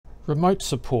Remote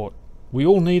support. We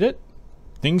all need it.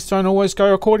 Things don't always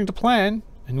go according to plan,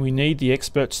 and we need the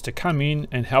experts to come in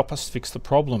and help us fix the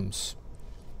problems.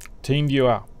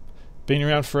 TeamViewer. Been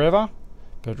around forever,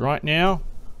 but right now,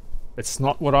 it's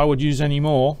not what I would use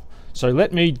anymore. So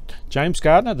let me, James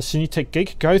Gardner, the Senior Tech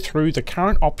Geek, go through the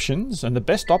current options and the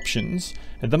best options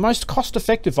and the most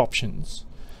cost-effective options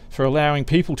for allowing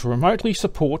people to remotely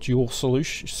support your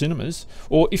solution cinemas,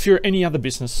 or if you're any other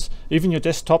business, even your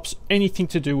desktops, anything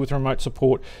to do with remote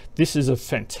support. This is a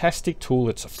fantastic tool.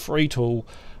 It's a free tool,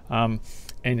 and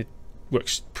it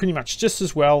works pretty much just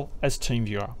as well as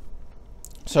TeamViewer.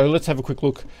 So let's have a quick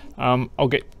look. I'll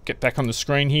get back on the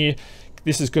screen here.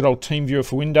 This is good old TeamViewer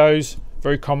for Windows.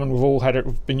 Very common. We've all had it.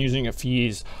 We've been using it for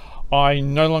years. I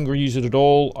no longer use it at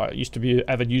all. I used to be an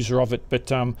avid user of it,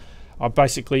 but I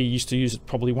basically used to use it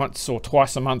probably once or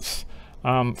twice a month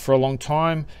for a long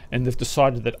time, and they've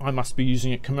decided that I must be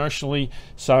using it commercially.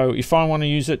 So if I want to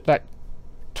use it that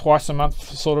twice a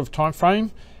month sort of time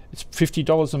frame, it's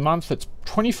 $50 a month. It's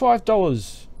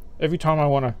 $25 every time I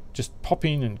want to just pop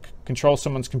in and control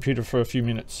someone's computer for a few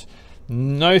minutes.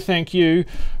 No thank you.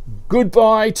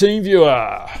 Goodbye,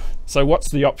 TeamViewer. So what's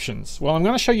the options? Well, I'm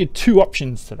going to show you two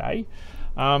options today.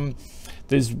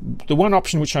 There's the one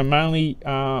option which I mainly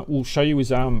will show you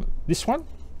is this one.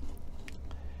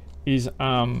 Is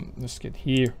let's get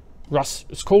here.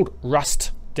 It's called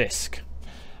RustDesk.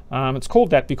 It's called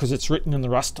that because it's written in the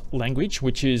Rust language,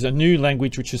 which is a new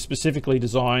language which is specifically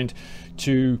designed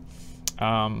to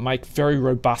make very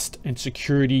robust and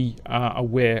security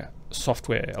aware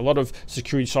software. A lot of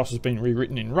security software has been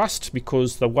rewritten in Rust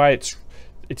because the way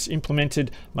it's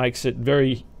implemented makes it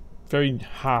very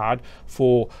hard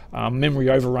for memory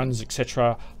overruns,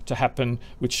 etc. to happen,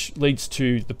 which leads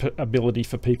to the ability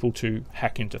for people to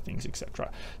hack into things,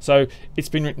 etc. So it's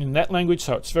been written in that language,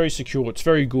 so it's very secure, it's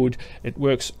very good. It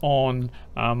works on,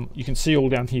 you can see all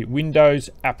down here, Windows,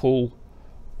 Apple,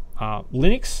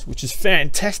 Linux, which is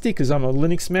fantastic because I'm a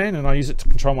Linux man and I use it to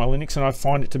control my Linux, and I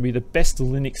find it to be the best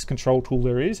Linux control tool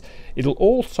there is. It'll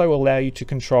also allow you to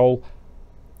control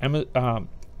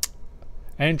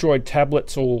Android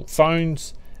tablets or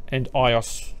phones and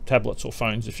iOS tablets or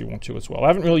phones if you want to as well. I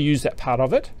haven't really used that part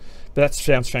of it, but that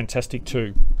sounds fantastic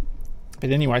too. But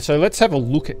anyway, so let's have a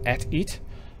look at it.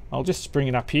 I'll just bring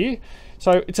it up here.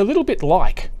 So it's a little bit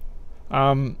like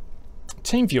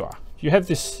TeamViewer. You have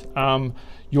this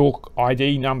your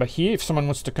ID number here if someone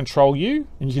wants to control you,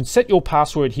 and you can set your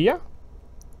password here.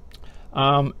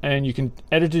 And you can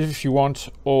edit it if you want,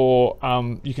 or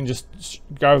you can just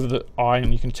go over the eye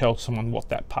and you can tell someone what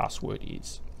that password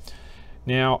is.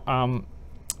 Now,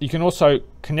 you can also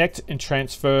connect and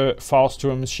transfer files to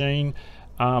a machine.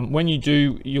 When you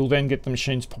do, you'll then get the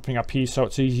machines popping up here, so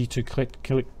it's easy to connect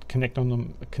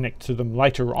to them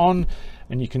later on,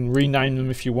 and you can rename them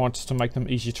if you want to make them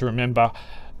easier to remember,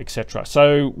 etc.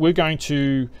 So we're going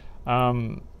to,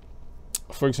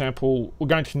 for example, we're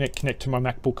going to connect to my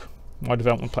MacBook, my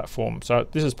development platform. So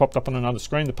this has popped up on another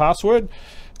screen, the password,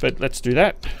 but let's do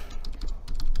that.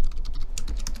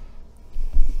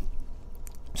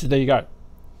 So there you go.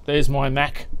 There's my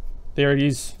Mac. There it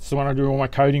is. It's the one I do all my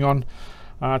coding on.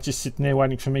 Just sitting there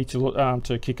waiting for me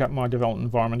to kick up my development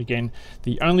environment again.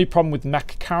 The only problem with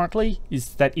Mac currently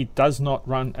is that it does not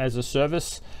run as a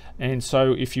service, and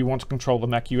so if you want to control the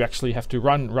Mac, you actually have to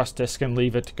run RustDesk and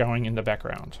leave it going in the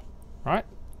background, right?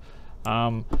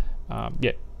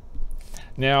 Yeah.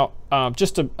 Now,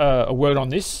 just a word on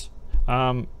this.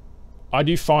 I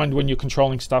do find when you're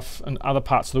controlling stuff in other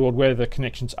parts of the world where the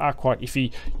connections are quite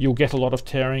iffy, you'll get a lot of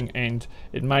tearing, and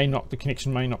the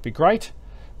connection may not be great,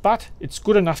 but it's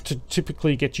good enough to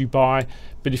typically get you by.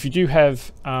 But if you do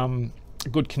have a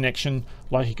good connection,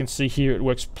 like you can see here, it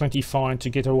works plenty fine to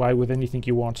get away with anything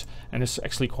you want, and it's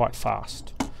actually quite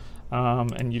fast.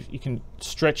 And you can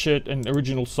stretch it and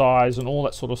original size and all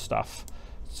that sort of stuff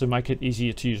to make it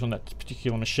easier to use on that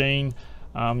particular machine.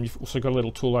 You've also got a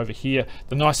little tool over here.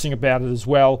 The nice thing about it as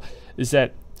well is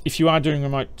that if you are doing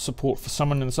remote support for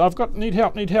someone and say, need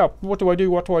help, what do I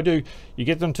do? You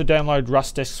get them to download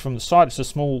RustDesk from the site. It's a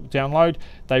small download.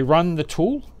 They run the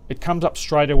tool. It comes up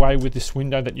straight away with this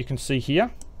window that you can see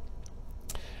here.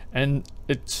 And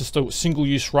it's just a single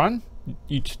use run.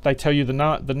 They tell you the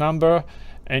number,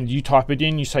 and you type it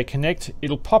in, you say connect.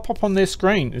 It'll pop up on their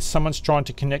screen as someone's trying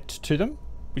to connect to them,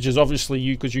 which is obviously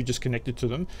you because you just connected to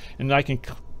them, and they can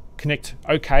connect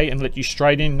okay and let you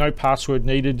straight in, no password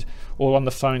needed, all on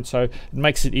the phone. So it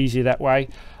makes it easier that way.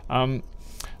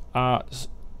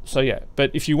 So yeah,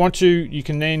 but if you want to, you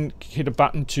can then hit a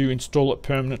button to install it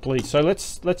permanently. So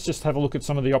let's just have a look at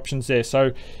some of the options there.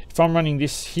 So if I'm running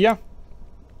this here,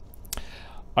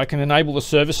 I can enable the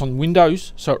service on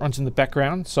Windows so it runs in the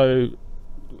background. So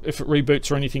if it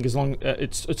reboots or anything, as long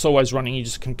it's always running, you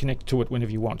just can connect to it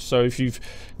whenever you want. So if you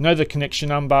know the connection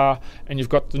number and you've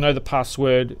got to know the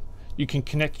password, you can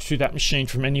connect to that machine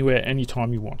from anywhere,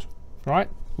 anytime you want, right?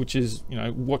 Which is, you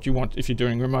know, what you want if you're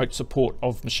doing remote support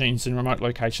of machines in remote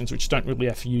locations, which don't really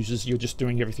have users. You're just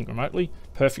doing everything remotely.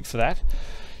 Perfect for that.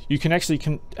 You can actually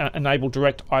enable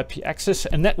direct IP access,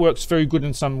 and that works very good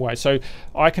in some way. So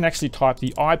I can actually type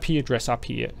the IP address up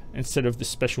here instead of this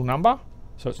special number.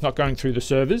 So it's not going through the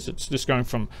servers, it's just going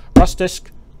from RustDesk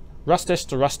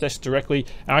to RustDesk directly.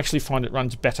 And I actually find it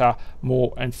runs better,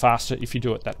 more and faster if you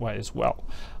do it that way as well.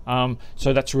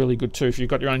 So that's really good too. If you've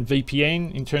got your own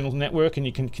VPN, internal network, and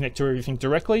you can connect to everything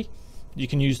directly, you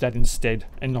can use that instead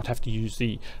and not have to use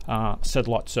the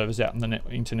satellite servers out on the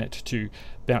internet to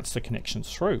bounce the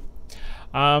connections through.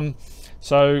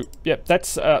 So yeah,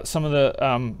 that's some of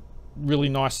the really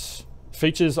nice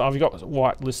features. I've got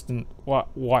whitelisting,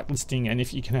 and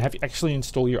if you can actually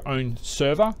install your own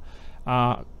server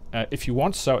if you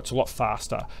want, so it's a lot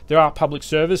faster. There are public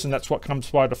servers, and that's what comes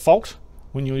by default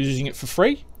when you're using it for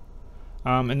free,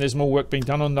 and there's more work being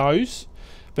done on those,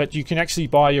 but you can actually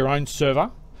buy your own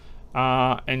server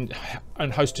and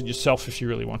host it yourself if you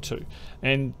really want to.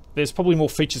 And there's probably more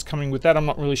features coming with that. I'm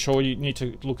not really sure. You need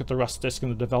to look at the RustDesk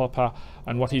and the developer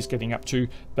and what he's getting up to,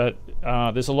 but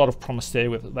there's a lot of promise there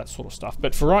with that sort of stuff.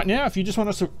 But for right now, if you just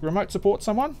want to remote support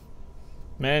someone,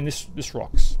 man, this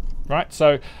rocks, right?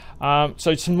 So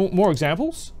so some more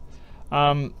examples.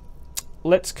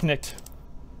 Let's connect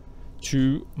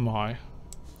to my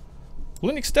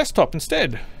Linux desktop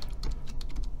instead.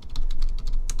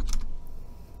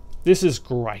 This is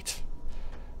great.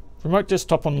 Remote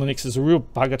desktop on Linux is a real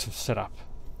bugger to set up.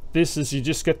 This is, you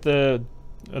just get the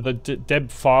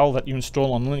deb file that you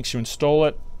install on Linux, you install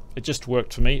it. It just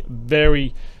worked for me.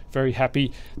 Very, very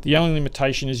happy. The only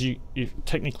limitation is you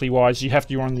technically wise, you have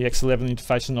to run the X11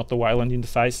 interface and not the Wayland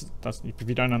interface. If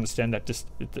you don't understand that, just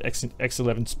the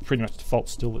X11 is pretty much default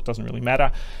still. It doesn't really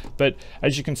matter. But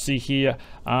as you can see here,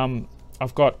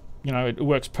 I've got, you know, it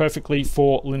works perfectly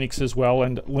for Linux as well.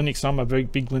 And Linux, I'm a very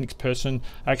big Linux person.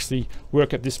 I actually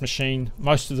work at this machine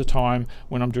most of the time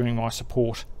when I'm doing my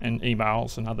support and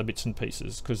emails and other bits and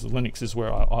pieces, because Linux is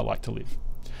where I like to live.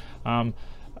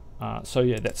 So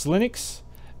yeah, that's Linux.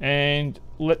 And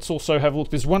let's also have a look.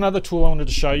 There's one other tool I wanted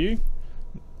to show you.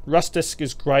 RustDesk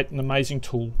is great, an amazing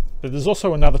tool, but there's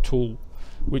also another tool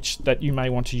that you may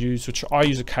want to use, which I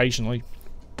use occasionally,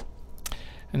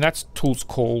 and that tool's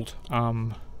called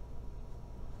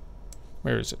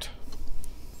where is it?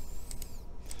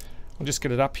 I'll just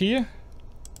get it up here.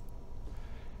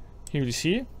 Here it is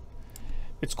here.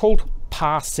 It's called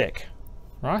Parsec,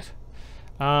 right?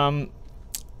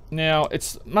 Now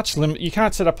it's much limited. You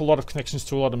can't set up a lot of connections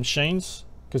to a lot of machines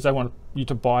because they want you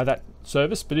to buy that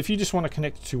service. But if you just want to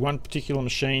connect to one particular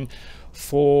machine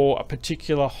for a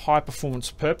particular high performance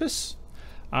purpose,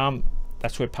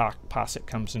 that's where Parsec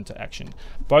comes into action.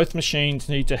 Both machines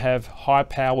need to have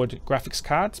high-powered graphics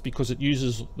cards because it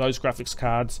uses those graphics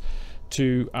cards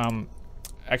to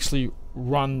actually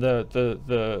run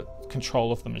the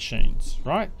control of the machines,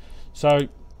 right? So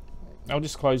I'll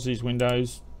just close these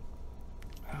windows.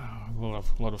 A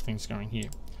lot of things going here.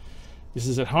 This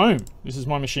is at home. This is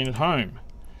my machine at home.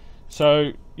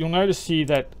 So you'll notice here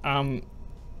that I'll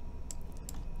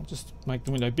just make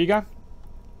the window bigger.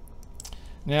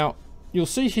 Now you'll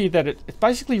see here that it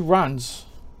basically runs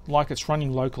like it's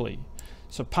running locally.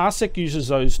 So Parsec uses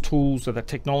those tools or that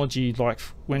technology, like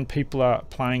when people are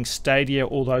playing Stadia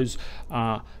or those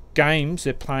games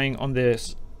they're playing on their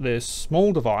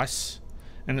small device,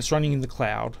 and it's running in the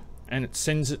cloud, and it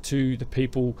sends it to the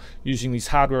people using these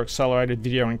hardware accelerated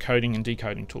video encoding and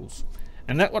decoding tools.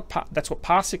 And that's what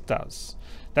Parsec does.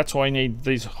 That's why you need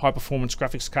these high performance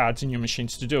graphics cards in your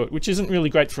machines to do it, which isn't really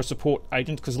great for a support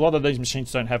agent because a lot of these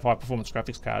machines don't have high performance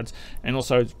graphics cards, and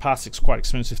also Parsec's quite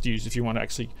expensive to use if you want to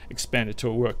actually expand it to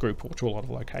a work group or to a lot of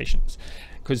locations.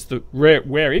 Because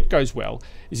where it goes well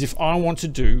is if I want to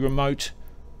do remote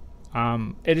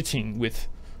editing with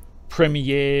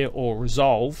Premiere or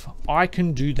Resolve, I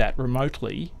can do that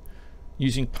remotely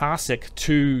using Parsec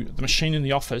to the machine in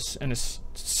the office, and it's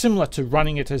similar to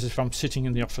running it as if I'm sitting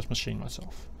in the office machine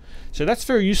myself. So that's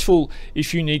very useful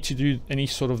if you need to do any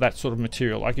sort of that sort of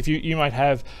material. Like if you might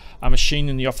have a machine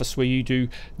in the office where you do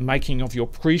making of your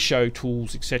pre-show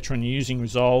tools, etc., and you're using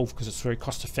Resolve because it's very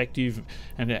cost effective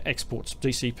and it exports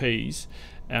DCPs,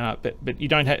 but you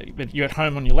don't have, but you're at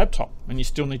home on your laptop and you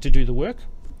still need to do the work.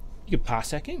 You can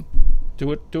Parsec in,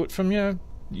 do it from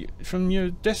your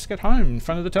desk at home in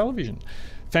front of the television.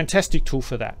 fantastic tool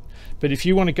for that. But if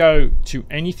you want to go to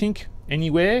anything,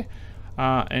 anywhere,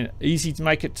 and easy to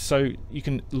make it so you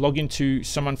can log into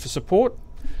someone for support,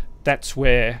 that's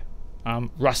where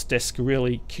RustDesk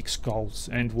really kicks goals,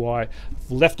 and why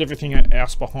I've left everything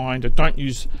else behind. I don't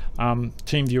use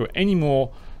TeamViewer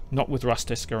anymore, not with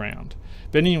RustDesk around.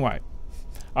 But anyway,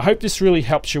 I hope this really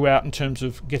helps you out in terms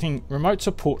of getting remote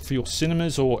support for your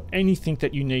cinemas, or anything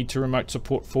that you need to remote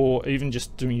support for, even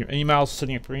just doing your emails,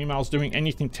 setting up your emails, doing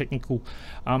anything technical,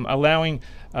 allowing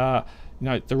the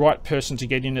right person to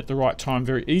get in at the right time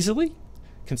very easily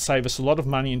can save us a lot of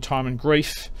money and time and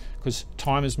grief, because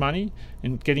time is money,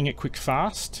 and getting it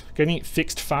getting it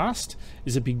fixed fast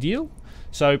is a big deal.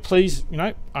 So please,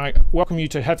 I welcome you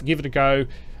to give it a go.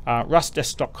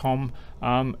 RustDesk.com,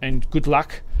 and good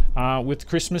luck with the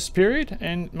Christmas period,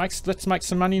 and let's make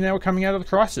some money now we're coming out of the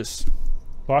crisis.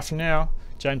 Bye for now.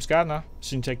 James Gardner,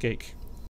 SynTech Geek.